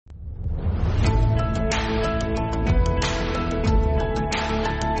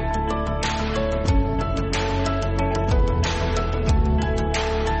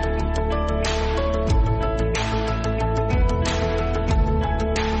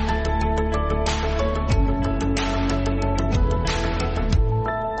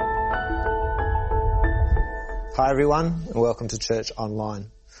Hi everyone, and welcome to Church Online.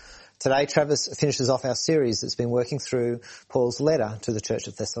 Today Travis finishes off our series that's been working through Paul's letter to the church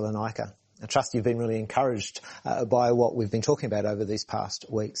of Thessalonica. I trust you've been really encouraged by what we've been talking about over these past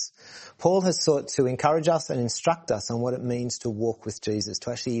weeks. Paul has sought to encourage us and instruct us on what it means to walk with Jesus,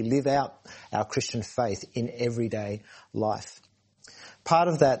 to actually live out our Christian faith in everyday life. Part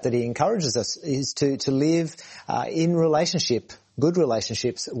of that he encourages us is to live in good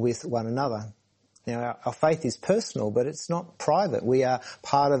relationships with one another. Now, our faith is personal, but it's not private. We are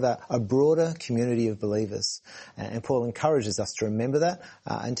part of a broader community of believers. And Paul encourages us to remember that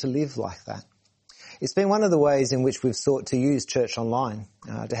and to live like that. It's been one of the ways in which we've sought to use Church Online,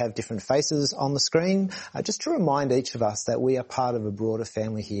 to have different faces on the screen, just to remind each of us that we are part of a broader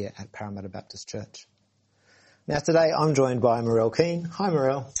family here at Parramatta Baptist Church. Now today I'm joined by Morelle Keane. Hi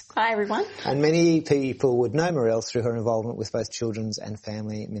Morelle. Hi everyone. And many people would know Morelle through her involvement with both children's and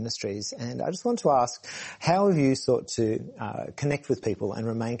family ministries. And I just want to ask, how have you sought to connect with people and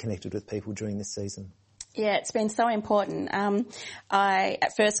remain connected with people during this season? Yeah, it's been so important. I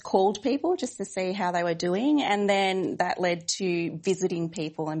at first called people just to see how they were doing, and then that led to visiting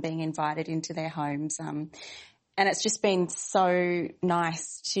people and being invited into their homes. And it's just been so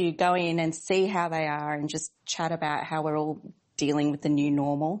nice to go in and see how they are and just chat about how we're all dealing with the new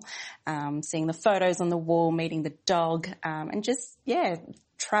normal, seeing the photos on the wall, meeting the dog, and just,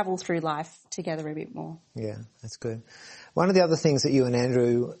 travel through life together a bit more. Yeah, that's good. One of the other things that you and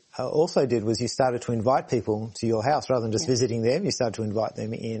Andrew also did was you started to invite people to your house rather than just visiting them. You started to invite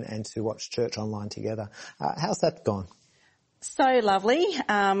them in and to watch Church Online together. How's that gone? So lovely.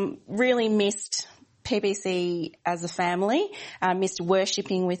 Really missed PBC as a family, missed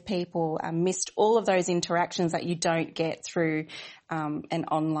worshipping with people, missed all of those interactions that you don't get through an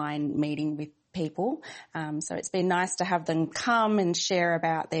online meeting with people. So it's been nice to have them come and share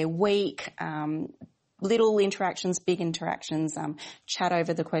about their week, little interactions, big interactions, chat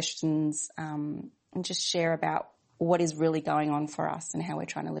over the questions, and just share about what is really going on for us and how we're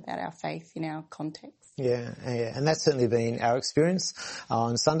trying to live out our faith in our context. Yeah, and that's certainly been our experience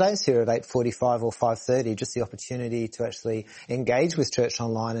on Sundays here at 8:45 or 5:30, just the opportunity to actually engage with Church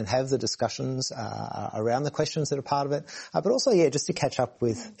Online and have the discussions around the questions that are part of it, but also, just to catch up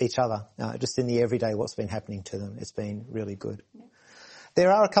with each other, just in the everyday, what's been happening to them. It's been really good. Yeah. There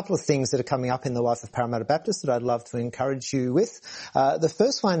are a couple of things that are coming up in the life of Parramatta Baptist that I'd love to encourage you with. The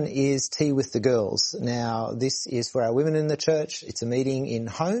first one is Tea with the Girls. Now, this is for our women in the church. It's a meeting in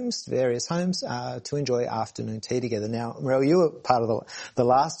homes, various homes, to enjoy afternoon tea together. Now, Morelle, you were part of the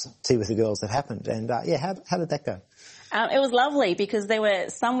last Tea with the Girls that happened. And, how did that go? It was lovely because there were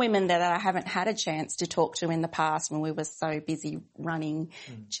some women that I haven't had a chance to talk to in the past when we were so busy running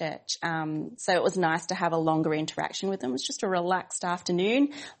church. So it was nice to have a longer interaction with them. It was just a relaxed afternoon,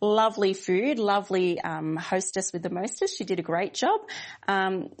 lovely food, lovely hostess with the mostest. She did a great job.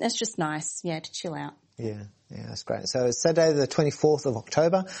 It's just nice, to chill out. Yeah, that's great. So it's Saturday the 24th of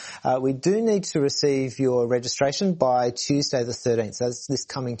October. We do need to receive your registration by Tuesday the 13th. So that's this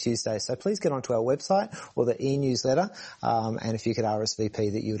coming Tuesday. So please get onto our website or the e-newsletter. And if you could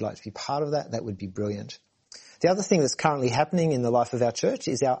RSVP that you would like to be part of that would be brilliant. The other thing that's currently happening in the life of our church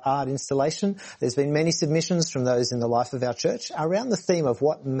is our art installation. There's been many submissions from those in the life of our church around the theme of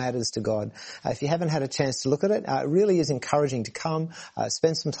what matters to God. If you haven't had a chance to look at it, it really is encouraging to come,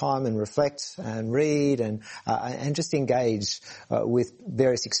 spend some time and reflect and read and just engage with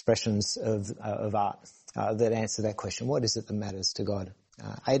various expressions of art that answer that question. What is it that matters to God?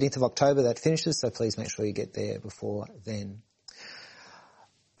 18th of October that finishes, so please make sure you get there before then.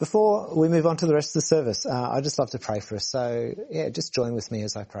 Before we move on to the rest of the service, I'd just love to pray for us. So, just join with me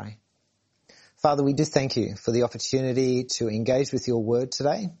as I pray. Father, we do thank you for the opportunity to engage with your word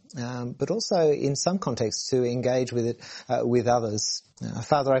today, but also in some contexts to engage with it with others.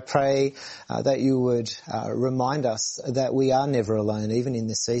 Father, I pray that you would remind us that we are never alone, even in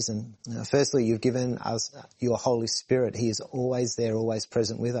this season. Firstly, you've given us your Holy Spirit. He is always there, always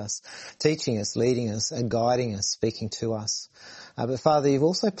present with us, teaching us, leading us, and guiding us, speaking to us. But Father, you've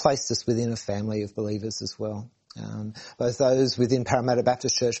also placed us within a family of believers as well. Both those within Parramatta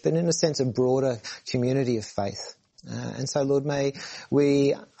Baptist Church, but in a sense a broader community of faith. And so, Lord, may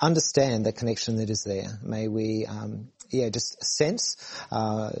we understand the connection that is there. May we, just sense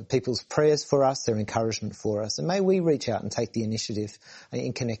people's prayers for us, their encouragement for us, and may we reach out and take the initiative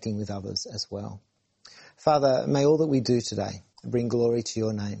in connecting with others as well. Father, may all that we do today bring glory to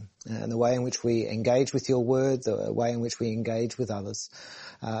your name, and the way in which we engage with your word, the way in which we engage with others.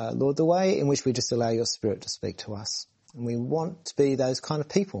 Lord, the way in which we just allow your Spirit to speak to us. And we want to be those kind of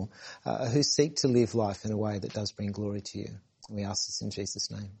people who seek to live life in a way that does bring glory to you. And we ask this in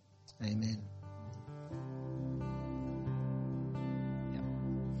Jesus' name. Amen.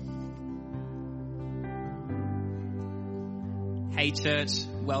 Hey church,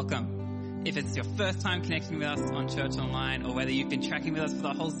 welcome. If it's your first time connecting with us on Church Online, or whether you've been tracking with us for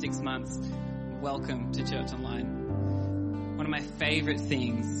the whole 6 months, welcome to Church Online. One of my favourite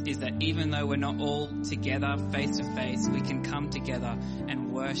things is that even though we're not all together face to face, we can come together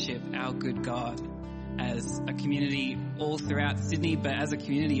and worship our good God as a community all throughout Sydney, but as a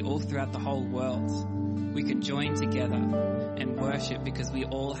community all throughout the whole world. We can join together and worship because we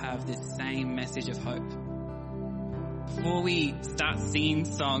all have this same message of hope. Before we start singing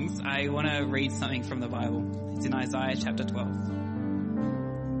songs, I want to read something from the Bible. It's in Isaiah chapter 12.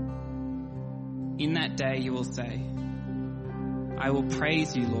 In that day you will say, I will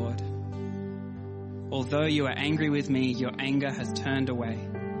praise you, Lord. Although you are angry with me, your anger has turned away,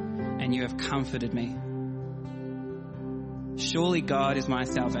 and you have comforted me. Surely God is my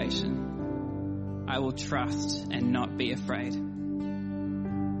salvation. I will trust and not be afraid.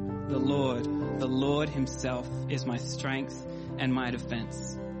 The Lord himself is my strength and my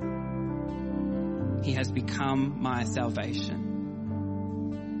defense. He has become my salvation.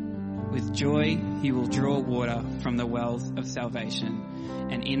 With joy you will draw water from the wells of salvation.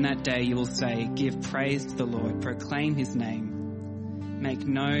 And in that day you will say, give praise to the Lord, proclaim his name. Make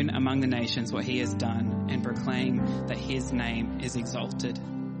known among the nations what he has done, and proclaim that his name is exalted.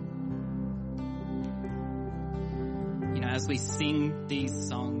 As we sing these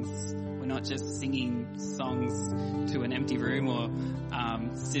songs, we're not just singing songs to an empty room or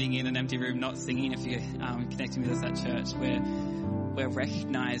sitting in an empty room not singing. If you're connecting with us at church, we're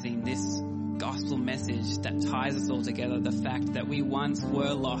recognizing this gospel message that ties us all together. The fact that we once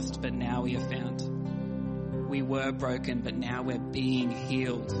were lost, but now we are found. We were broken, but now we're being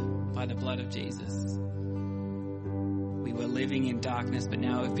healed by the blood of Jesus. We were living in darkness, but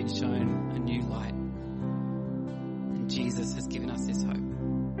now we've been shown a new light. Jesus has given us this hope.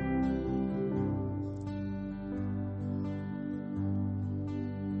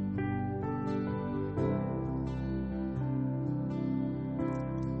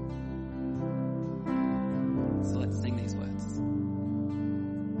 So let's sing these words.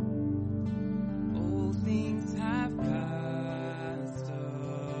 All things have passed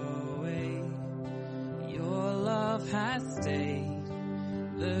away. Your love has stayed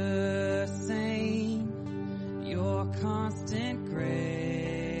the same. Your constant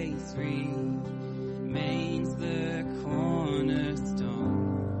grace remains the cornerstone.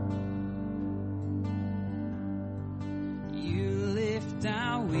 You lift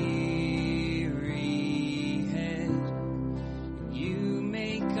our weary head. You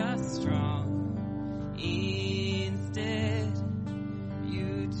make us strong. Instead,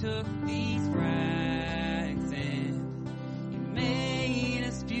 you took these rags and you made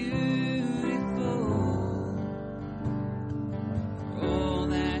us beautiful.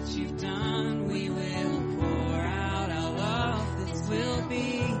 You've done, we will pour out our love. This will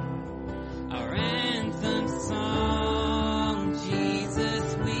be our anthem song.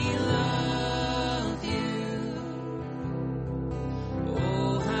 Jesus, we love you.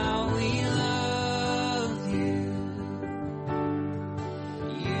 Oh, how we love you.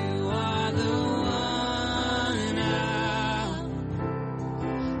 You are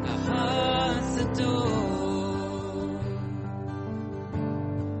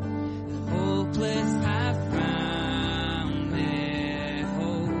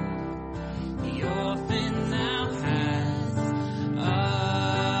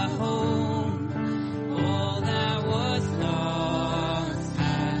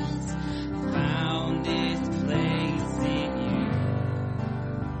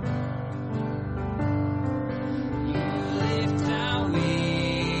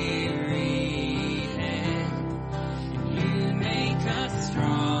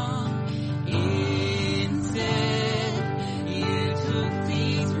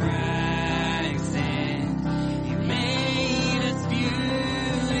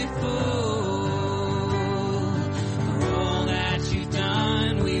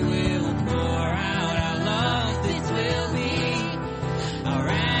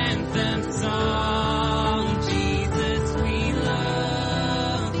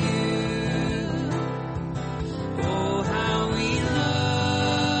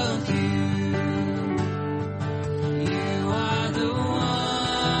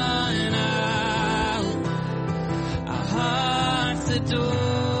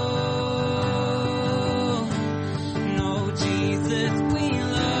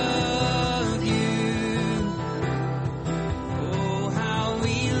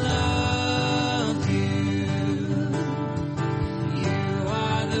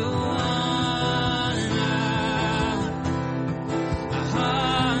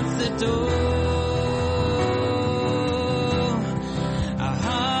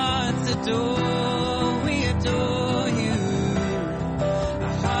adore you.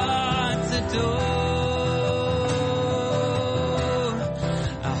 Our hearts adore.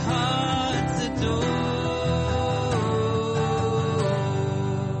 Our hearts adore.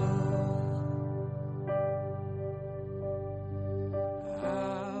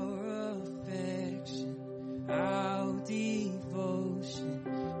 Our affection, our devotion,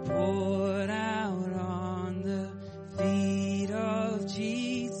 poured out on the feet of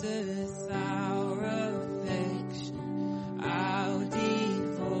Jesus. Our affection, our devotion,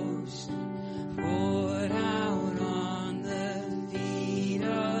 poured out on the feet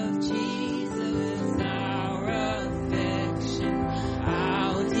of Jesus. Our affection,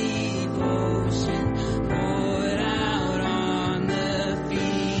 our devotion, poured out on the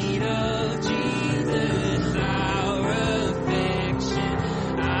feet of Jesus. Our affection,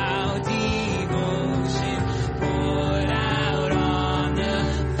 our devotion, poured out on the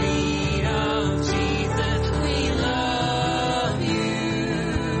feet of Jesus. We love you.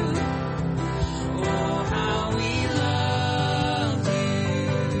 Oh, how we love you.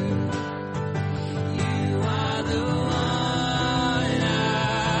 You are the one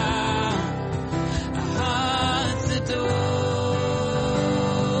our hearts adore.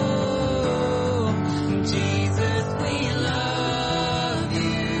 Jesus, we love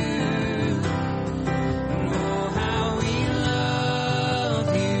you. Oh, how we love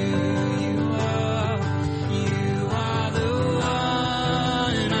you. You are the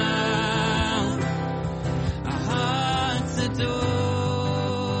one our hearts adore.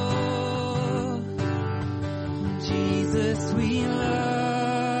 Jesus, we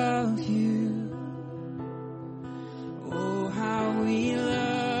love you. Oh, how we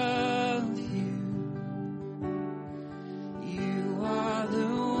love you. You are the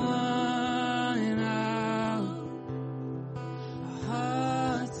one our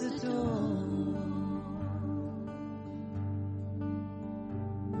hearts adore.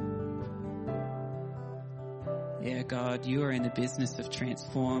 Yeah, God, you are in the business of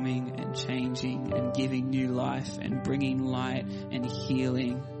transforming and changing and giving new life and bringing light and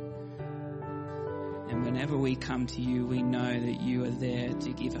healing. And whenever we come to you, we know that you are there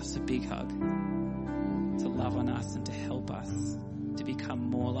to give us a big hug, to love on us and to help us to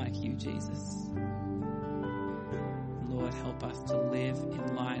become more like you, Jesus. Lord, help us to live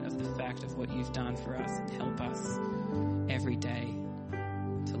in light of the fact of what you've done for us, and help us every day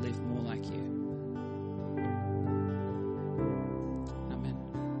to live more like you. Amen.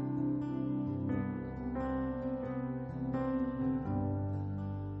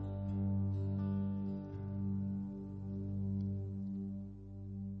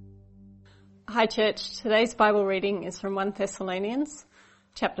 Hi Church, today's Bible reading is from 1 Thessalonians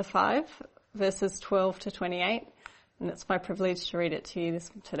chapter 5 verses 12 to 28, and it's my privilege to read it to you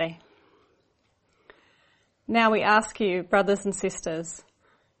today. Now we ask you, brothers and sisters,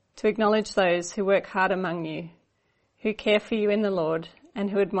 to acknowledge those who work hard among you, who care for you in the Lord and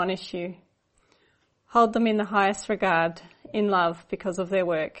who admonish you. Hold them in the highest regard, in love because of their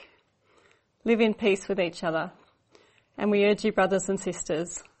work. Live in peace with each other. And we urge you, brothers and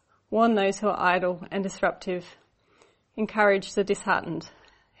sisters, warn those who are idle and disruptive. Encourage the disheartened.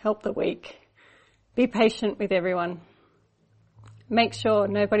 Help the weak. Be patient with everyone. Make sure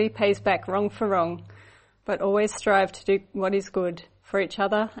nobody pays back wrong for wrong, but always strive to do what is good for each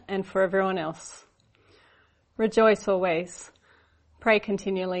other and for everyone else. Rejoice always. Pray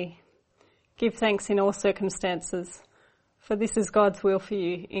continually. Give thanks in all circumstances, for this is God's will for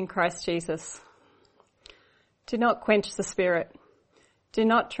you in Christ Jesus. Do not quench the Spirit. Do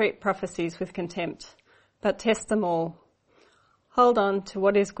not treat prophecies with contempt, but test them all. Hold on to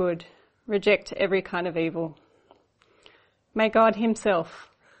what is good. Reject every kind of evil. May God himself,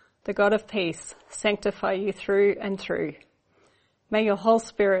 the God of peace, sanctify you through and through. May your whole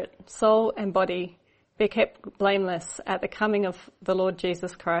spirit, soul and body be kept blameless at the coming of the Lord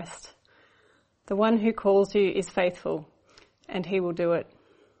Jesus Christ. The one who calls you is faithful, and he will do it.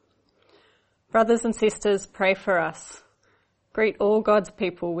 Brothers and sisters, pray for us. Greet all God's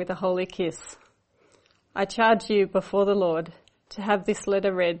people with a holy kiss. I charge you before the Lord to have this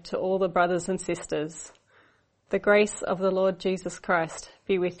letter read to all the brothers and sisters. The grace of the Lord Jesus Christ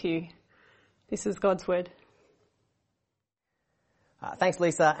be with you. This is God's word. Thanks,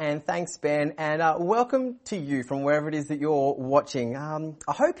 Lisa, and thanks, Ben, and welcome to you from wherever it is that you're watching. I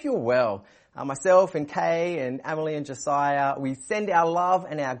hope you're well. Myself and Kay and Emily and Josiah, we send our love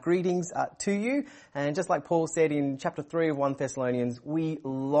and our greetings to you. And just like Paul said in chapter 3 of 1 Thessalonians, we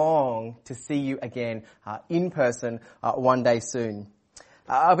long to see you again in person one day soon.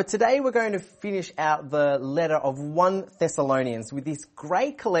 But today we're going to finish out the letter of 1 Thessalonians with this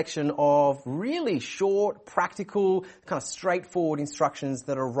great collection of really short, practical, kind of straightforward instructions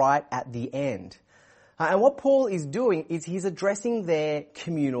that are right at the end. And what Paul is doing is he's addressing their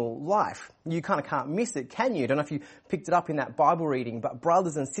communal life. You kind of can't miss it, can you? I don't know if you picked it up in that Bible reading, but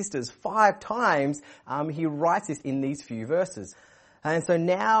brothers and sisters, 5 times he writes this in these few verses. And so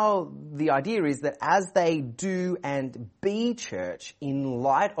now the idea is that as they do and be church in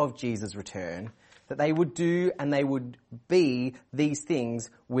light of Jesus' return, that they would do and they would be these things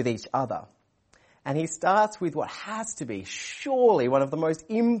with each other. And he starts with what has to be surely one of the most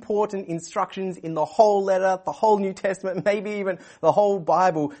important instructions in the whole letter, the whole New Testament, maybe even the whole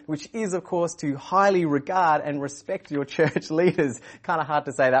Bible, which is, of course, to highly regard and respect your church leaders. Kind of hard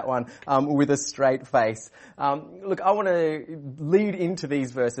to say that one with a straight face. Look, I want to lead into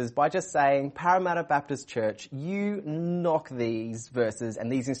these verses by just saying, Parramatta Baptist Church, you knock these verses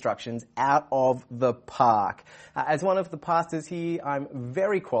and these instructions out of the park. As one of the pastors here, I'm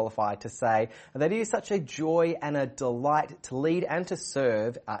very qualified to say that it is such a joy and a delight to lead and to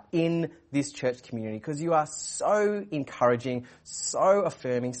serve in this church community, because you are so encouraging, so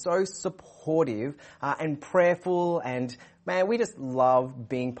affirming, so supportive and prayerful, and man, we just love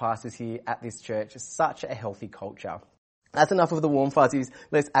being pastors here at this church. It's such a healthy culture. That's enough of the warm fuzzies.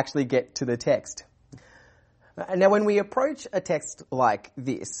 Let's actually get to the text. Now, when we approach a text like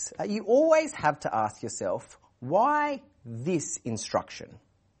this, you always have to ask yourself, why this instruction?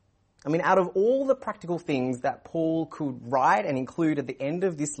 I mean, out of all the practical things that Paul could write and include at the end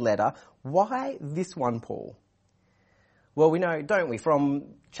of this letter, why this one, Paul? Well, we know, don't we,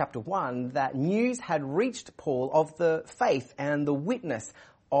 from chapter 1, that news had reached Paul of the faith and the witness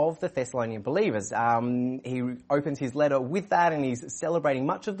of the Thessalonian believers. He opens his letter with that, and he's celebrating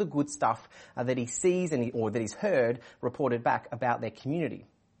much of the good stuff that he sees or that he's heard reported back about their community.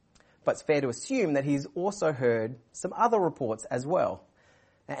 But it's fair to assume that he's also heard some other reports as well.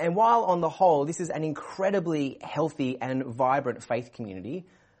 And while on the whole this is an incredibly healthy and vibrant faith community,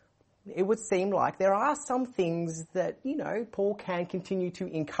 it would seem like there are some things that, Paul can continue to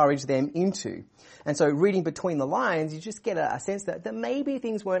encourage them into. And so reading between the lines, you just get a sense that maybe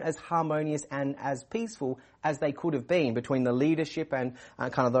things weren't as harmonious and as peaceful as they could have been between the leadership and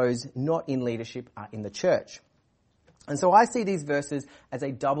kind of those not in leadership in the church. And so I see these verses as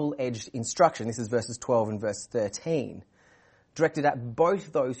a double-edged instruction. This is verses 12 and verse 13. Directed at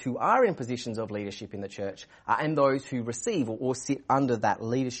both those who are in positions of leadership in the church and those who receive or sit under that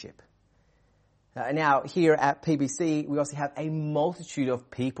leadership. Now, here at PBC, we also have a multitude of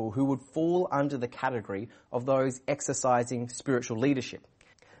people who would fall under the category of those exercising spiritual leadership.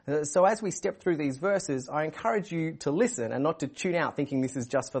 So as we step through these verses, I encourage you to listen and not to tune out thinking this is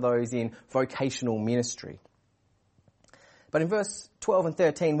just for those in vocational ministry. But in verse 12 and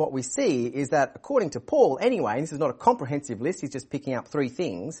 13, what we see is that according to Paul, anyway, and this is not a comprehensive list, he's just picking out 3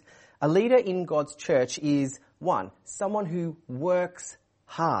 things, a leader in God's church is, 1, someone who works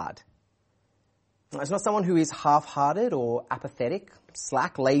hard. It's not someone who is half-hearted or apathetic,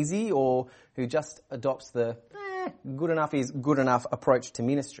 slack, lazy, or who just adopts the good enough is good enough approach to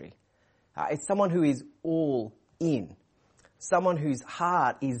ministry. It's someone who is all in. Someone whose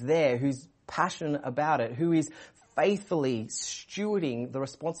heart is there, who's passionate about it, who is faithfully stewarding the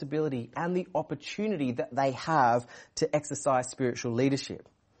responsibility and the opportunity that they have to exercise spiritual leadership.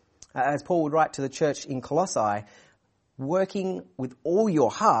 As Paul would write to the church in Colossae, working with all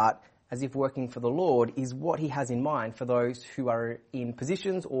your heart as if working for the Lord is what he has in mind for those who are in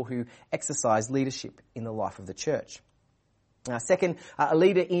positions or who exercise leadership in the life of the church. Second, a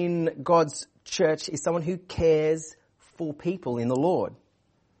leader in God's church is someone who cares for people in the Lord.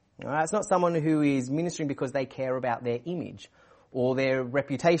 It's not someone who is ministering because they care about their image or their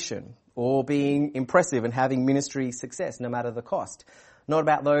reputation or being impressive and having ministry success no matter the cost. Not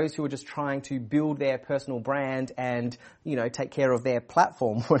about those who are just trying to build their personal brand and, take care of their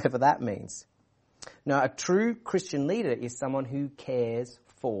platform, whatever that means. No, a true Christian leader is someone who cares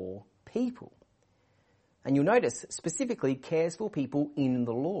for people. And you'll notice specifically cares for people in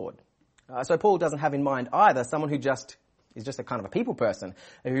the Lord. So Paul doesn't have in mind either someone who is just a kind of a people person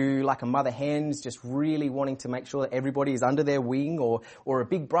who, like a mother hen, is just really wanting to make sure that everybody is under their wing, or a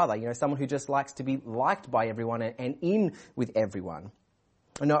big brother, someone who just likes to be liked by everyone and in with everyone.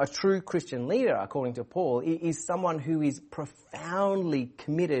 No, a true Christian leader, according to Paul, is someone who is profoundly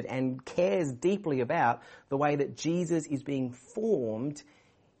committed and cares deeply about the way that Jesus is being formed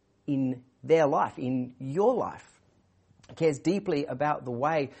in their life, in your life. cares deeply about the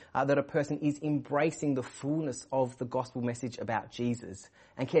way that a person is embracing the fullness of the gospel message about Jesus,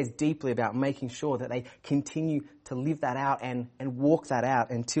 and cares deeply about making sure that they continue to live that out and walk that out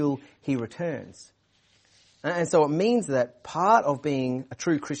until he returns. And so it means that part of being a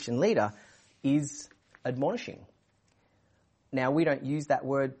true Christian leader is admonishing. Now, we don't use that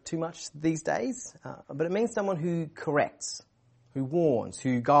word too much these days, but it means someone who corrects, who warns,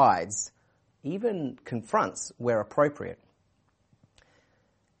 who guides, even confronts where appropriate.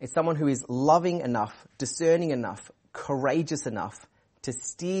 It's someone who is loving enough, discerning enough, courageous enough to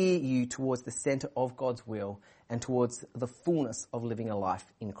steer you towards the centre of God's will and towards the fullness of living a life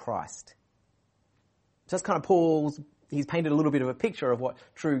in Christ. So that's kind of he's painted a little bit of a picture of what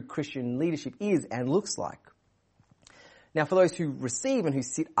true Christian leadership is and looks like. Now, for those who receive and who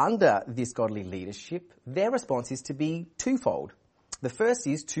sit under this godly leadership, their response is to be twofold. The first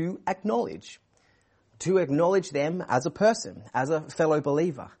is to acknowledge them as a person, as a fellow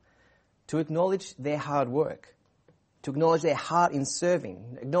believer, to acknowledge their hard work, to acknowledge their heart in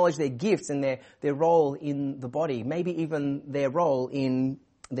serving, acknowledge their gifts and their role in the body, maybe even their role in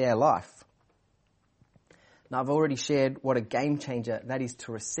their life. Now, I've already shared what a game changer that is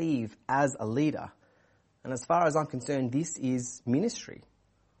to receive as a leader. And as far as I'm concerned, this is ministry.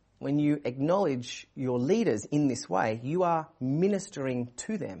 When you acknowledge your leaders in this way, you are ministering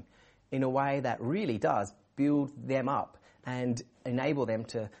to them in a way that really does build them up and enable them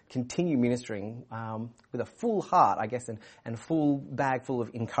to continue ministering with a full heart, I guess, and a full bag full of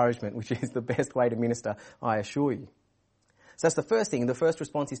encouragement, which is the best way to minister, I assure you. So that's the first thing. The first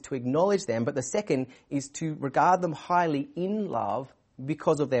response is to acknowledge them, but the second is to regard them highly in love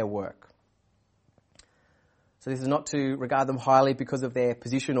because of their work. So this is not to regard them highly because of their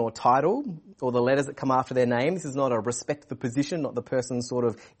position or title or the letters that come after their name. This is not a respect the position, not the person's sort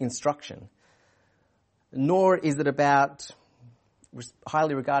of instruction. Nor is it about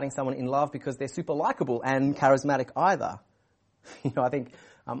highly regarding someone in love because they're super likable and charismatic either. I think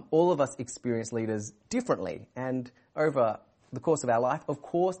all of us experience leaders differently, and over the course of our life, of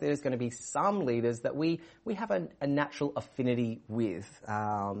course, there's going to be some leaders that we have a natural affinity with.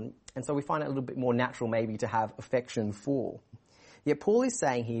 And so we find it a little bit more natural maybe to have affection for. Yet Paul is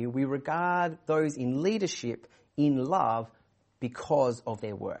saying here, we regard those in leadership in love because of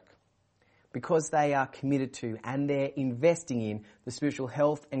their work, because they are committed to and they're investing in the spiritual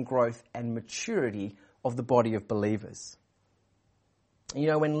health and growth and maturity of the body of believers.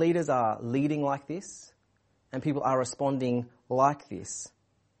 When leaders are leading like this, and people are responding like this,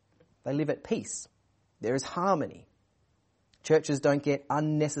 they live at peace. There is harmony. Churches don't get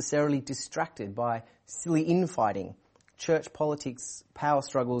unnecessarily distracted by silly infighting, church politics, power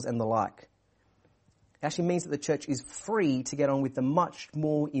struggles, and the like. It actually means that the church is free to get on with the much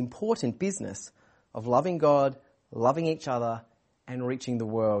more important business of loving God, loving each other, and reaching the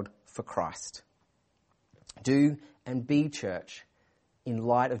world for Christ. Do and be church in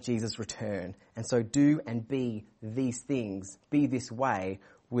light of Jesus' return. And so do and be these things, be this way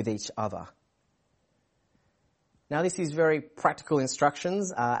with each other. Now, this is very practical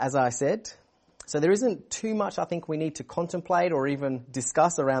instructions, as I said. So there isn't too much I think we need to contemplate or even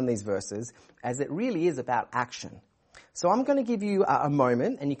discuss around these verses, as it really is about action. So I'm going to give you a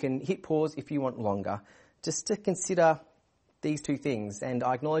moment, and you can hit pause if you want longer, just to consider these two things. And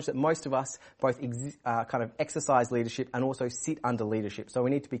I acknowledge that most of us both kind of exercise leadership and also sit under leadership. So we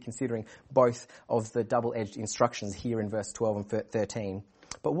need to be considering both of the double-edged instructions here in verse 12 and 13.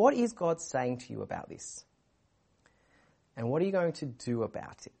 But what is God saying to you about this? And what are you going to do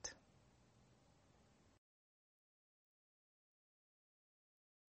about it?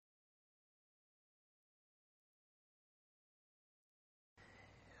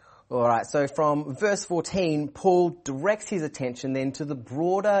 All right, so from verse 14, Paul directs his attention then to the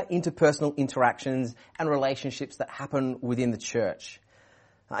broader interpersonal interactions and relationships that happen within the church.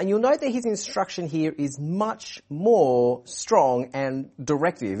 And you'll note that his instruction here is much more strong and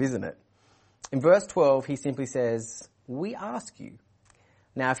directive, isn't it? In verse 12, he simply says, "We ask you."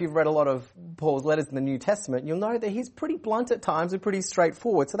 Now, if you've read a lot of Paul's letters in the New Testament, you'll know that he's pretty blunt at times and pretty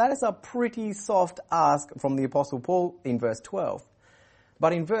straightforward. So that is a pretty soft ask from the Apostle Paul in verse 12.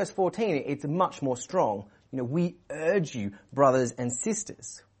 But in verse 14, it's much more strong. We urge you, brothers and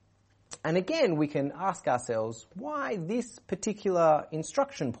sisters. And again, we can ask ourselves, why this particular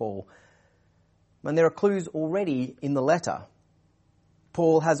instruction, Paul? When there are clues already in the letter.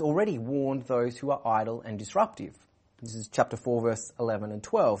 Paul has already warned those who are idle and disruptive. This is chapter 4, verse 11 and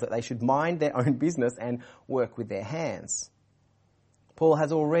 12, that they should mind their own business and work with their hands. Paul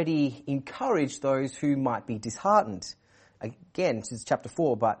has already encouraged those who might be disheartened. Again, this is chapter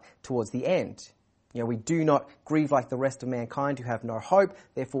 4, but towards the end. We do not grieve like the rest of mankind who have no hope,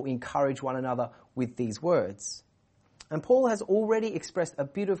 therefore encourage one another with these words. And Paul has already expressed a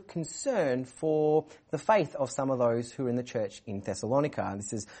bit of concern for the faith of some of those who are in the church in Thessalonica. And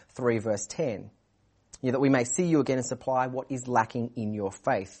this is 3 verse 10. That we may see you again and supply what is lacking in your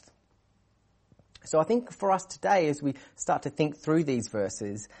faith. So I think for us today, as we start to think through these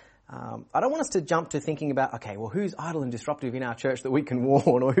verses, I don't want us to jump to thinking about, okay, well, who's idle and disruptive in our church that we can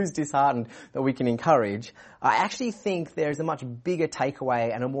warn, or who's disheartened that we can encourage. I actually think there's a much bigger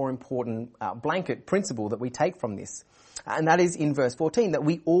takeaway and a more important blanket principle that we take from this. And that is in verse 14, that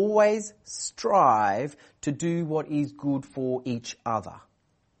we always strive to do what is good for each other.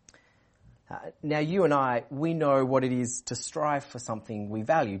 Now, you and I, we know what it is to strive for something we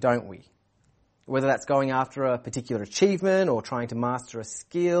value, don't we? Whether that's going after a particular achievement or trying to master a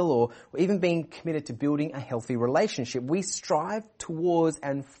skill or even being committed to building a healthy relationship, we strive towards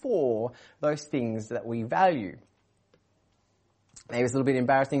and for those things that we value. Maybe it's a little bit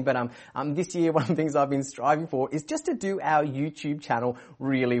embarrassing, but this year one of the things I've been striving for is just to do our YouTube channel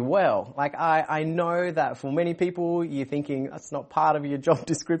really well. Like I know that for many people you're thinking that's not part of your job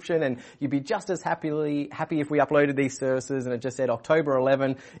description, and you'd be just as happy if we uploaded these services and it just said October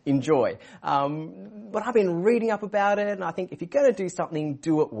 11, enjoy. But I've been reading up about it, and I think if you're going to do something,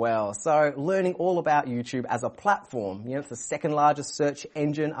 do it well. So learning all about YouTube as a platform. It's the second largest search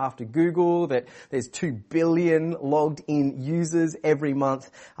engine after Google, that there's 2 billion logged in users every month,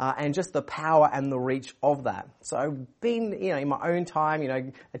 and just the power and the reach of that. So I've been, in my own time,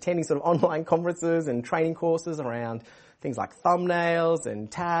 attending sort of online conferences and training courses around things like thumbnails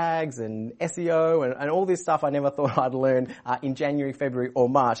and tags and SEO and all this stuff I never thought I'd learn in January, February or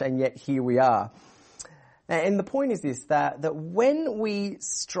March, and yet here we are. And the point is this, that when we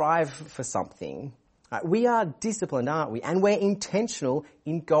strive for something, we are disciplined, aren't we? And we're intentional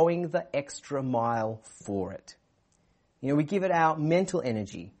in going the extra mile for it. We give it our mental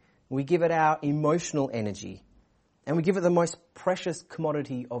energy, we give it our emotional energy, and we give it the most precious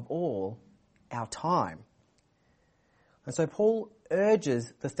commodity of all, our time. And so Paul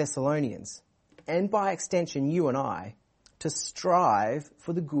urges the Thessalonians, and by extension you and I, to strive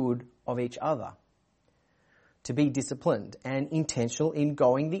for the good of each other, to be disciplined and intentional in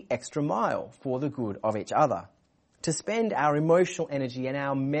going the extra mile for the good of each other, to spend our emotional energy and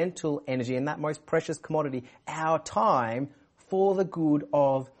our mental energy and that most precious commodity, our time, for the good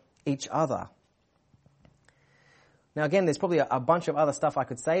of each other. Now again, there's probably a bunch of other stuff I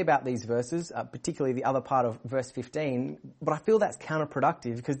could say about these verses, particularly the other part of verse 15, but I feel that's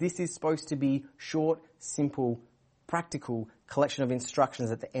counterproductive because this is supposed to be short, simple, practical collection of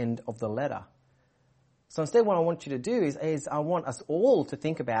instructions at the end of the letter. So instead what I want you to do is I want us all to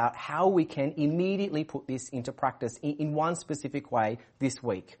think about how we can immediately put this into practice in one specific way this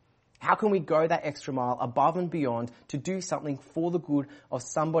week. How can we go that extra mile above and beyond to do something for the good of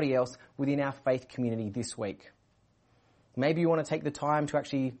somebody else within our faith community this week? Maybe you want to take the time to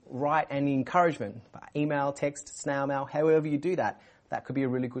actually write an encouragement, email, text, snail mail, however you do that. That could be a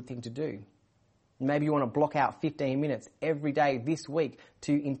really good thing to do. Maybe you want to block out 15 minutes every day this week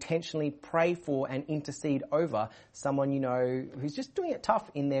to intentionally pray for and intercede over someone you know who's just doing it tough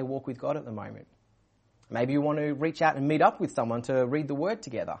in their walk with God at the moment. Maybe you want to reach out and meet up with someone to read the Word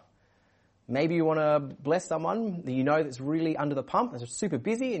together. Maybe you want to bless someone that you know that's really under the pump, that's super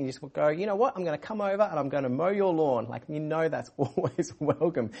busy, and you just go, you know what, I'm going to come over and I'm going to mow your lawn. That's always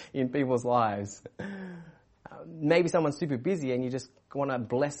welcome in people's lives. Maybe someone's super busy and you just want to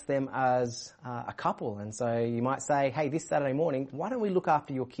bless them as a couple. And so you might say, hey, this Saturday morning, why don't we look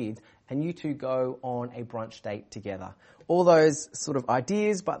after your kids and you two go on a brunch date together? All those sort of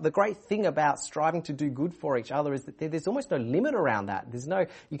ideas, but the great thing about striving to do good for each other is that there's almost no limit around that.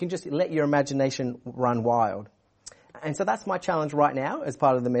 You can just let your imagination run wild. And so that's my challenge right now as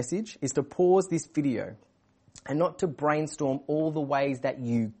part of the message, is to pause this video and not to brainstorm all the ways that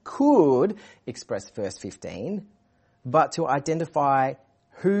you could express verse 15, but to identify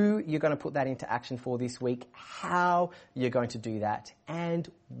who you're going to put that into action for this week, how you're going to do that,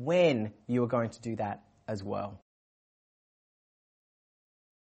 and when you are going to do that as well.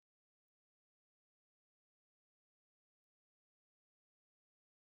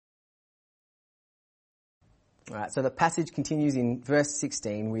 All right, so the passage continues in verse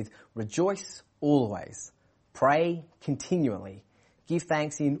 16 with, rejoice always, pray continually, give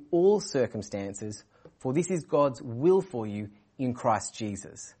thanks in all circumstances, for this is God's will for you in Christ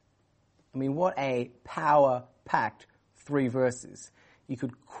Jesus. I mean, what a power-packed 3 verses. You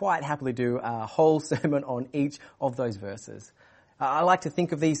could quite happily do a whole sermon on each of those verses. I like to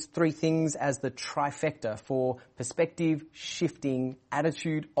think of these 3 things as the trifecta for perspective shifting,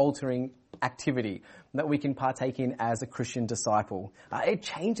 attitude altering, activity that we can partake in as a Christian disciple. It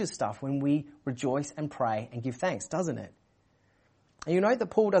changes stuff when we rejoice and pray and give thanks, doesn't it? And you note that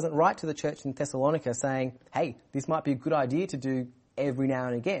Paul doesn't write to the church in Thessalonica saying, hey, this might be a good idea to do every now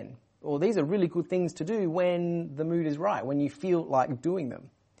and again. Or these are really good things to do when the mood is right, when you feel like doing them.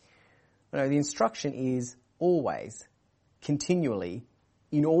 No, the instruction is always, continually,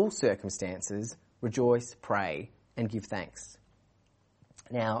 in all circumstances, rejoice, pray, and give thanks.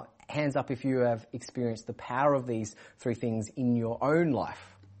 Now, hands up if you have experienced the power of these three things in your own life.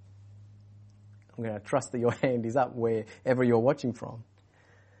 I'm going to trust that your hand is up wherever you're watching from.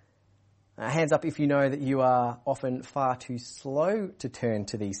 Hands up if you know that you are often far too slow to turn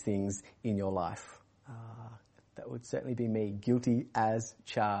to these things in your life. That would certainly be me, guilty as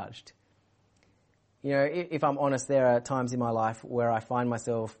charged. You know, if I'm honest, there are times in my life where I find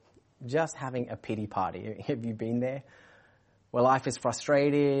myself just having a pity party. Have you been there? Where life is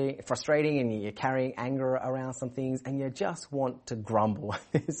frustrating and you're carrying anger around some things and you just want to grumble.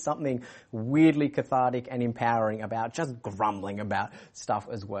 There's something weirdly cathartic and empowering about just grumbling about stuff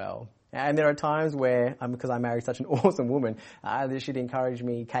as well. And there are times where, because I married such an awesome woman, she'd encourage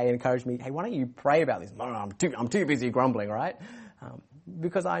me, Kay encouraged me, hey, why don't you pray about this? No, I'm too busy grumbling, right?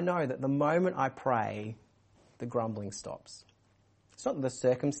 Because I know that the moment I pray, the grumbling stops. It's not that the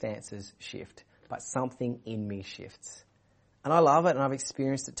circumstances shift, but something in me shifts. And I love it, and I've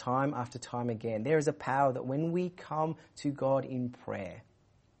experienced it time after time again. There is a power that when we come to God in prayer,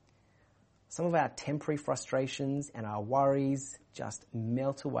 some of our temporary frustrations and our worries just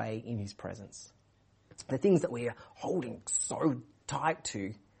melt away in His presence. The things that we are holding so tight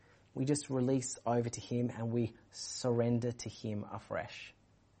to, we just release over to Him and we surrender to Him afresh.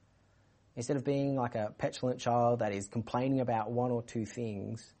 Instead of being like a petulant child that is complaining about one or two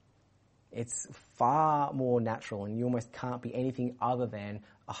things, it's far more natural, and you almost can't be anything other than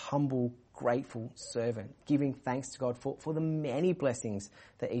a humble, grateful servant, giving thanks to God for the many blessings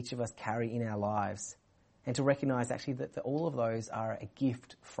that each of us carry in our lives, and to recognise actually that all of those are a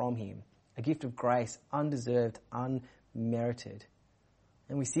gift from Him, a gift of grace, undeserved, unmerited.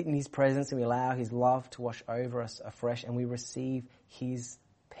 And we sit in His presence and we allow His love to wash over us afresh, and we receive His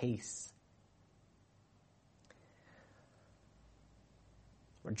peace.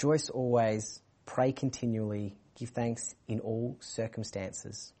 Rejoice always, pray continually, give thanks in all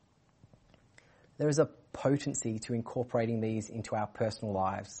circumstances. There is a potency to incorporating these into our personal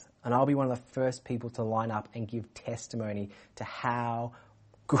lives, and I'll be one of the first people to line up and give testimony to how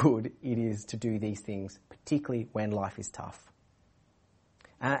good it is to do these things, particularly when life is tough.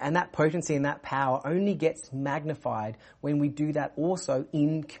 And that potency and that power only gets magnified when we do that also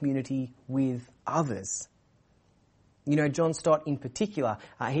in community with others. You know, John Stott in particular,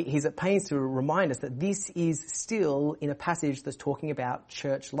 he's at pains to remind us that this is still in a passage that's talking about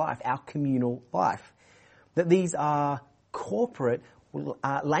church life, our communal life. That these are corporate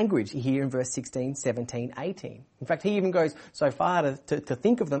language here in verse 16, 17, 18. In fact, he even goes so far to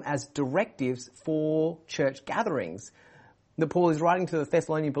think of them as directives for church gatherings. That Paul is writing to the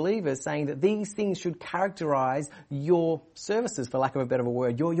Thessalonian believers saying that these things should characterize your services, for lack of a better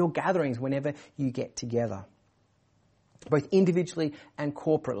word, your gatherings whenever you get together. Both individually and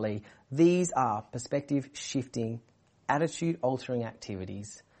corporately, these are perspective-shifting, attitude-altering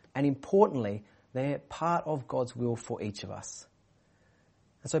activities. And importantly, they're part of God's will for each of us.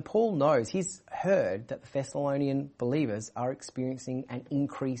 And so Paul knows, he's heard that the Thessalonian believers are experiencing an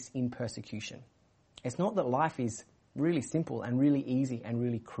increase in persecution. It's not that life is really simple and really easy and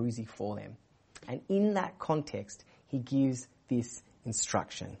really cruisy for them. And in that context, he gives this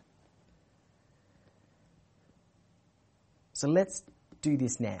instruction. So let's do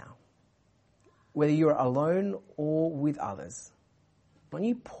this now. Whether you're alone or with others, why don't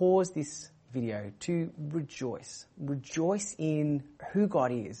you pause this video to rejoice. Rejoice in who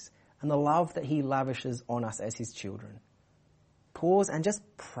God is and the love that He lavishes on us as His children. Pause and just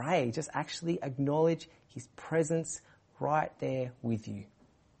pray. Just actually acknowledge His presence right there with you.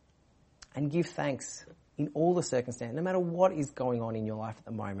 And give thanks in all the circumstances, no matter what is going on in your life at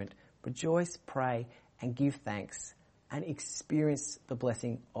the moment. Rejoice, pray, and give thanks. And experience the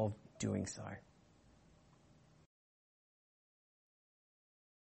blessing of doing so. All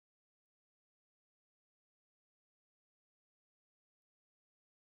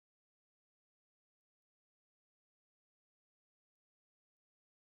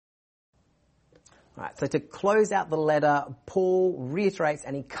right, so to close out the letter, Paul reiterates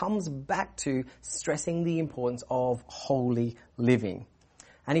and he comes back to stressing the importance of holy living.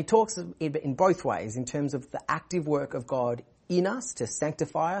 And he talks in both ways, in terms of the active work of God in us to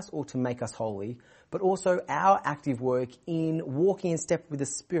sanctify us or to make us holy, but also our active work in walking in step with the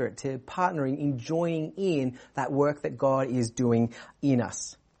Spirit, to partnering in joining in that work that God is doing in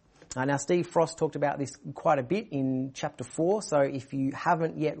us. Now, Steve Frost talked about this quite a bit in chapter 4, so if you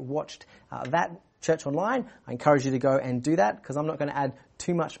haven't yet watched that Church Online, I encourage you to go and do that, because I'm not going to add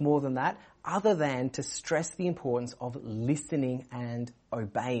too much more than that, other than to stress the importance of listening and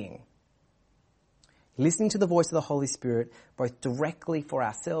obeying. Listening to the voice of the Holy Spirit, both directly for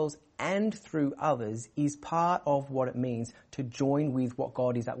ourselves and through others, is part of what it means to join with what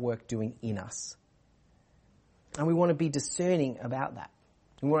God is at work doing in us. And we want to be discerning about that.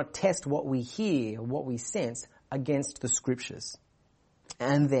 We want to test what we hear, what we sense against the Scriptures.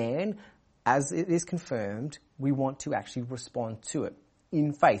 And then, as it is confirmed, we want to actually respond to it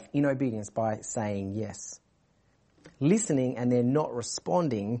in faith, in obedience, by saying yes. Listening and then not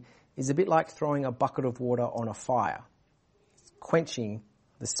responding is a bit like throwing a bucket of water on a fire. It's quenching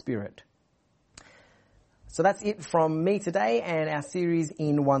the Spirit. So that's it from me today and our series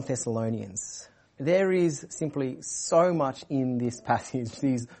in 1 Thessalonians. There is simply so much in this passage,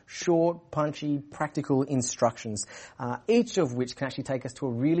 these short, punchy, practical instructions, each of which can actually take us to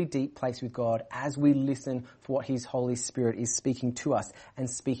a really deep place with God as we listen for what His Holy Spirit is speaking to us and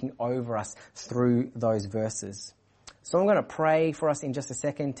speaking over us through those verses. So I'm going to pray for us in just a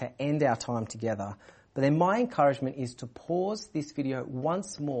second to end our time together. But then my encouragement is to pause this video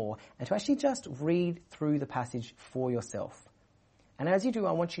once more and to actually just read through the passage for yourself. And as you do,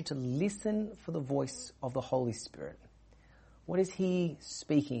 I want you to listen for the voice of the Holy Spirit. What is He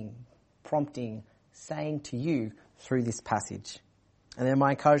speaking, prompting, saying to you through this passage? And then my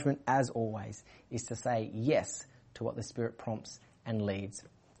encouragement, as always, is to say yes to what the Spirit prompts and leads.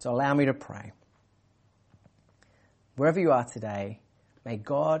 So allow me to pray. Wherever you are today, may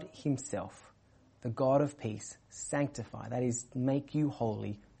God Himself, the God of peace, sanctify, that is, make you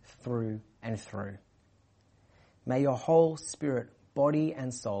holy through and through. May your whole spirit, body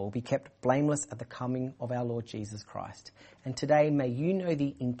and soul be kept blameless at the coming of our Lord Jesus Christ. And today may you know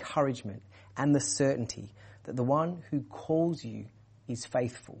the encouragement and the certainty that the one who calls you is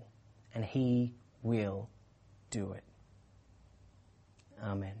faithful and He will do it.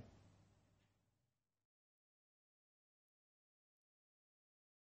 Amen.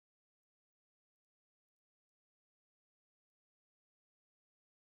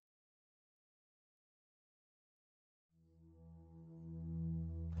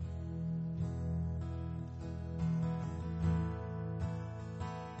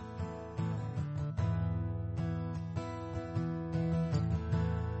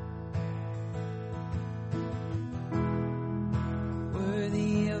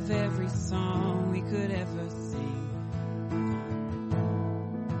 Every song we could ever sing,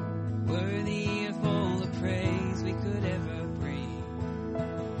 worthy of all the praise we could ever bring,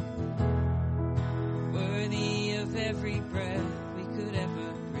 worthy of every breath we could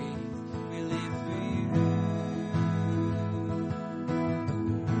ever breathe. We live for you.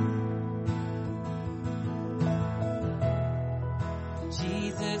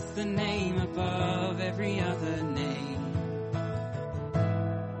 Jesus, the name above every other name.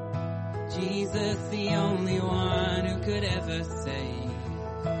 Jesus, the only one who could ever save.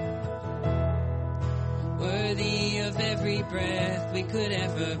 Worthy of every breath we could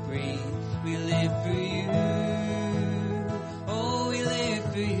ever breathe. We live for you. Oh, we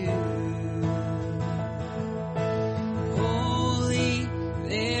live for you. Holy,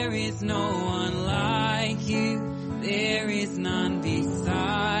 there is no one like you. There is none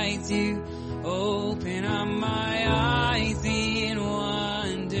besides you. Open up my eyes in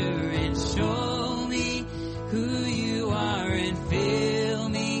wonder and show me who you are and fill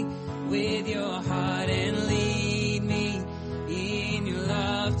me with your heart and lead me in your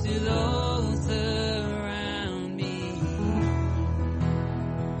love to those around me.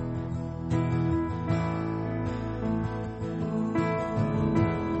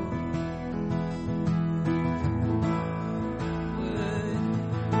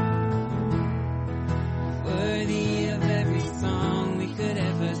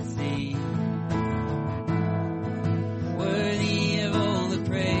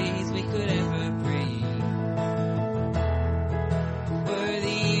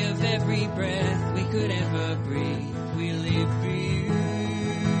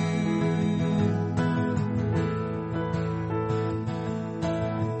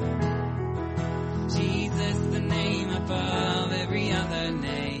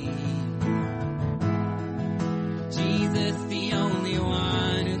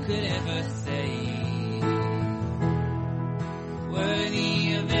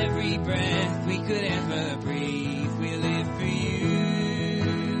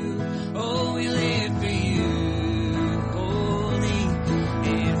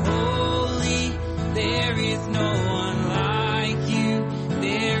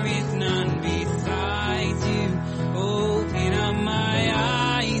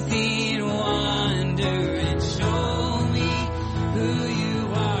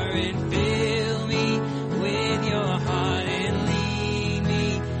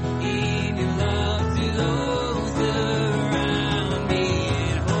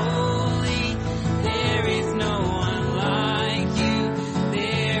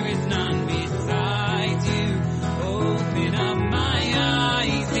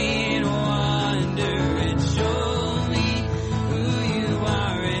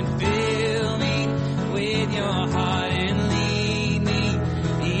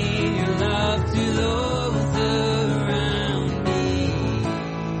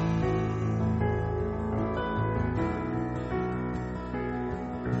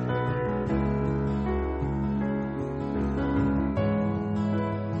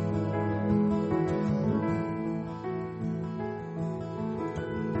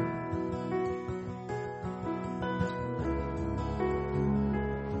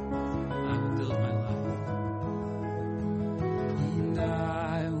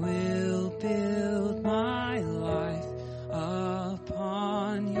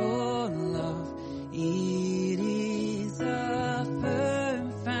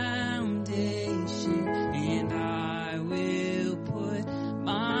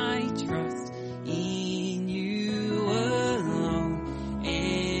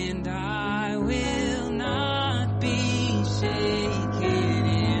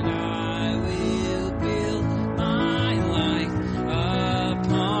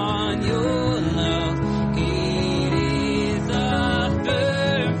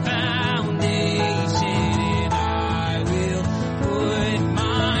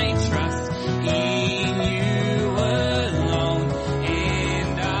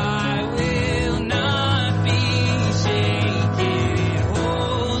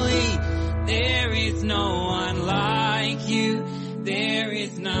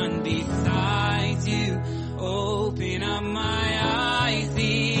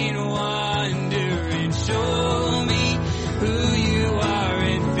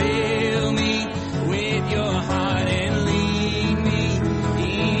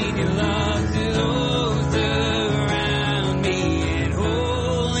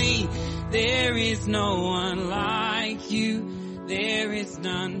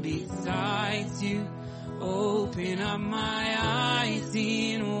 none besides you. Open up my eyes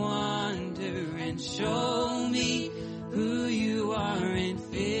in wonder and show me who you are and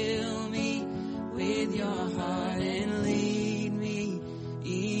fill me with your heart and lead me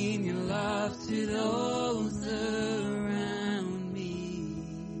in your love to those around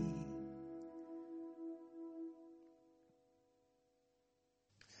me.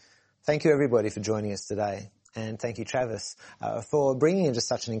 Thank you everybody for joining us today. And thank you, Travis, for bringing in just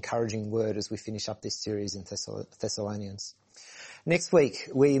such an encouraging word as we finish up this series in Thessalonians. Next week,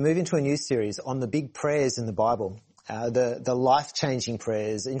 we move into a new series on the big prayers in the Bible, the life-changing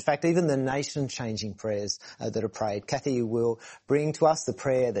prayers, in fact, even the nation-changing prayers that are prayed. Kathy will bring to us the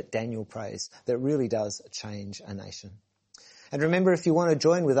prayer that Daniel prays that really does change a nation. And remember, if you want to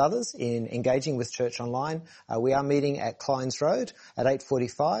join with others in engaging with Church Online, we are meeting at Kleins Road at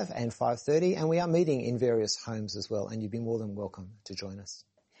 8:45 and 5:30, and we are meeting in various homes as well, and you'd be more than welcome to join us.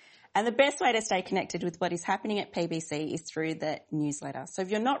 And the best way to stay connected with what is happening at PBC is through the newsletter. So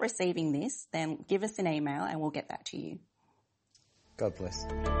if you're not receiving this, then give us an email and we'll get that to you. God bless.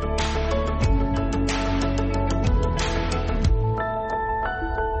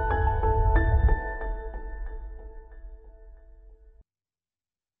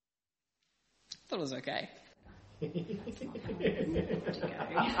 Thought it was okay.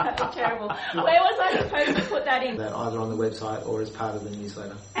 Terrible. Where was I supposed to put that in? That either on the website or as part of the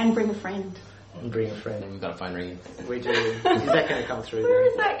newsletter. And bring a friend. And bring a friend. We've got a phone ringing. We do. Is that going to come through? Where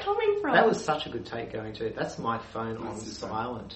is that coming from? That was such a good take going to. That's my phone on silent.